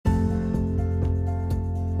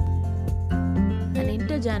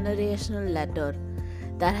intergenerational letter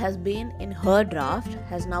that has been in her draft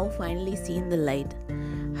has now finally seen the light.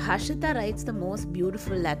 Harshita writes the most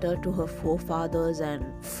beautiful letter to her forefathers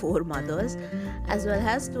and foremothers, as well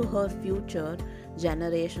as to her future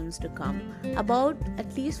generations to come, about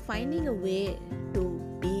at least finding a way to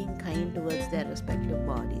being kind towards their respective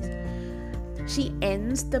bodies. She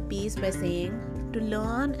ends the piece by saying, to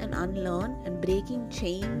learn and unlearn and breaking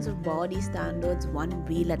chains of body standards one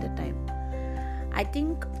wheel at a time. I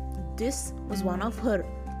think this was one of her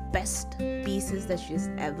best pieces that she's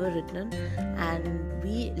ever written, and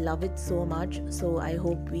we love it so much. So I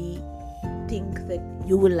hope we think that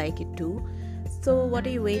you will like it too. So what are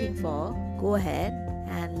you waiting for? Go ahead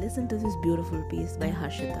and listen to this beautiful piece by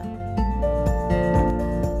Harshita.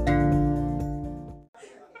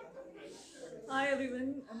 Hi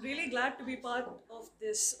everyone, I'm really glad to be part of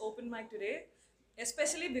this open mic today,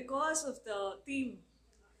 especially because of the theme.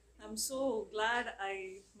 I'm so glad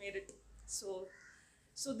I made it. So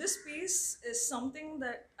this piece is something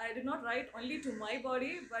that I did not write only to my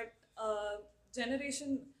body, but a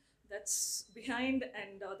generation that's behind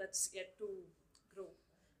and that's yet to grow.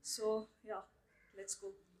 So yeah, let's go.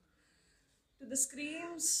 To the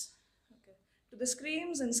screams, okay, to the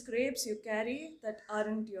screams and scrapes you carry that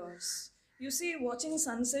aren't yours. You see, watching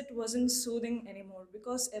sunset wasn't soothing anymore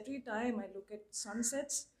because every time I look at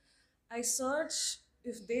sunsets, I search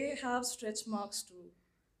if they have stretch marks too,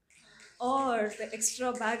 or the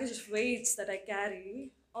extra baggage of weights that I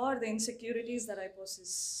carry, or the insecurities that I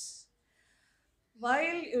possess.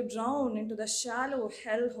 While you drown into the shallow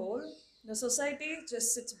hellhole, the society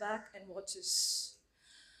just sits back and watches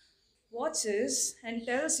and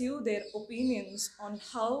tells you their opinions on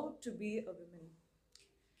how to be a woman.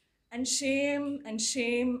 And shame and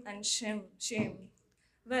shame and shame.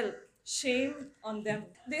 Well, shame on them.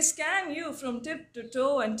 They scan you from tip to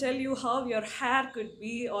toe and tell you how your hair could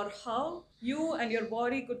be or how you and your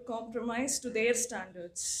body could compromise to their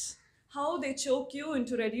standards. How they choke you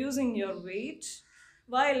into reducing your weight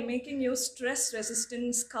while making you stress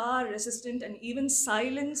resistant, scar resistant, and even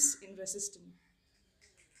silence in resistant.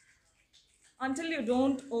 Until you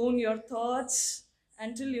don't own your thoughts,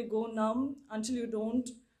 until you go numb, until you don't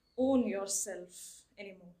own yourself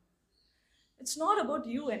anymore. It's not about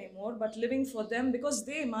you anymore, but living for them because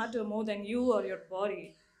they matter more than you or your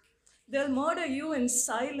body. They'll murder you in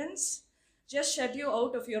silence, just shut you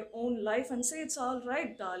out of your own life and say, it's all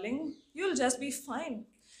right, darling. You'll just be fine.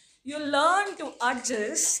 You'll learn to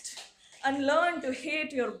adjust and learn to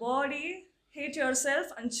hate your body, hate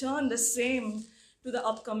yourself, and churn the same to the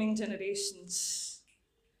upcoming generations.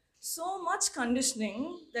 So much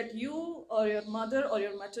conditioning that you or your mother or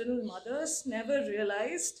your maternal mothers never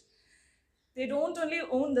realized. They don't only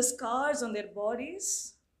own the scars on their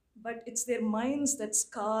bodies, but it's their minds that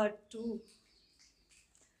scar too.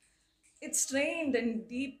 It's trained and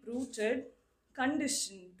deep rooted,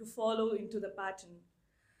 conditioned to follow into the pattern.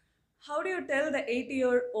 How do you tell the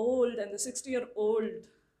 80-year-old and the 60-year-old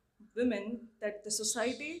women that the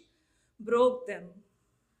society broke them?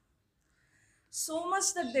 So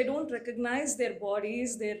much that they don't recognize their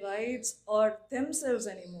bodies, their rights, or themselves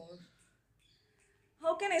anymore.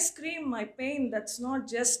 How can I scream my pain that's not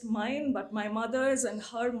just mine, but my mother's and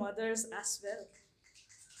her mother's as well?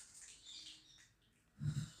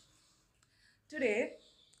 Today,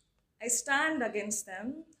 I stand against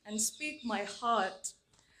them and speak my heart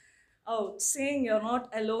out, saying you're not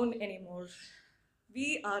alone anymore.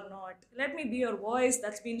 We are not. Let me be your voice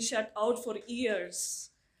that's been shut out for years.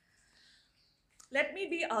 Let me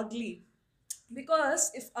be ugly.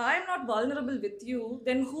 Because if I'm not vulnerable with you,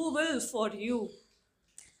 then who will for you?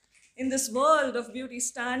 In this world of beauty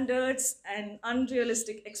standards and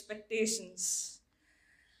unrealistic expectations.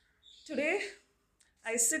 Today,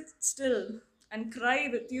 I sit still and cry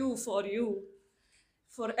with you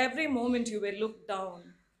for every moment you were looked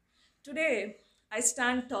down. Today, I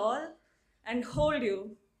stand tall and hold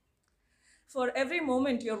you for every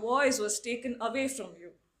moment your voice was taken away from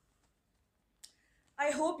you. I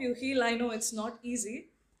hope you heal. I know it's not easy,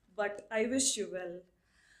 but I wish you well.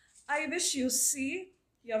 I wish you see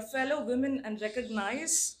your fellow women and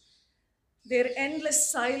recognize their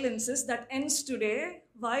endless silences that ends today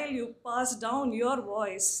while you pass down your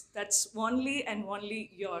voice that's only and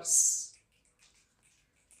only yours.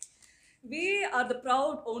 We are the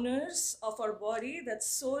proud owners of our body that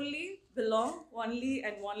solely belong only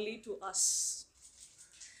and only to us.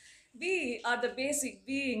 We are the basic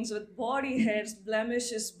beings with body hairs,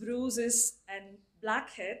 blemishes, bruises, and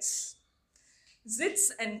blackheads,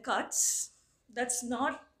 zits and cuts. That's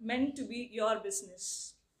not meant to be your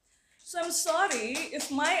business. So I'm sorry if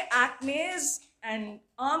my acne and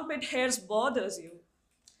armpit hairs bothers you.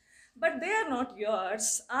 But they are not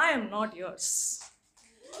yours. I am not yours.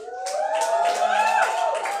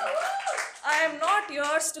 I am not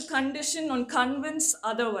yours to condition or convince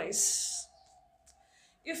otherwise.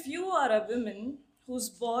 If you are a woman whose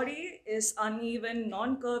body is uneven,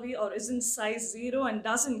 non-curvy, or is in size 0 and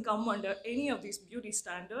doesn't come under any of these beauty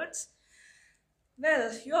standards,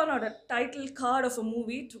 well, you are not a title card of a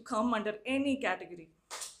movie to come under any category.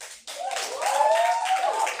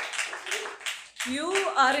 You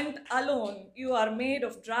aren't alone. You are made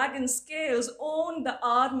of dragon scales. Own the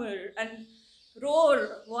armor and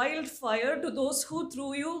roar wildfire to those who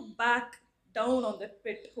threw you back down on that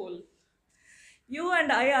pit hole. You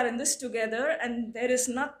and I are in this together, and there is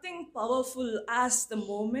nothing powerful as the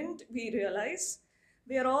moment we realize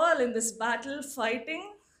we are all in this battle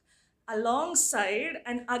fighting alongside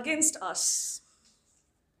and against us.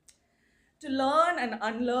 To learn and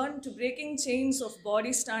unlearn, to breaking chains of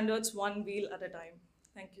body standards one wheel at a time.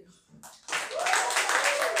 Thank you.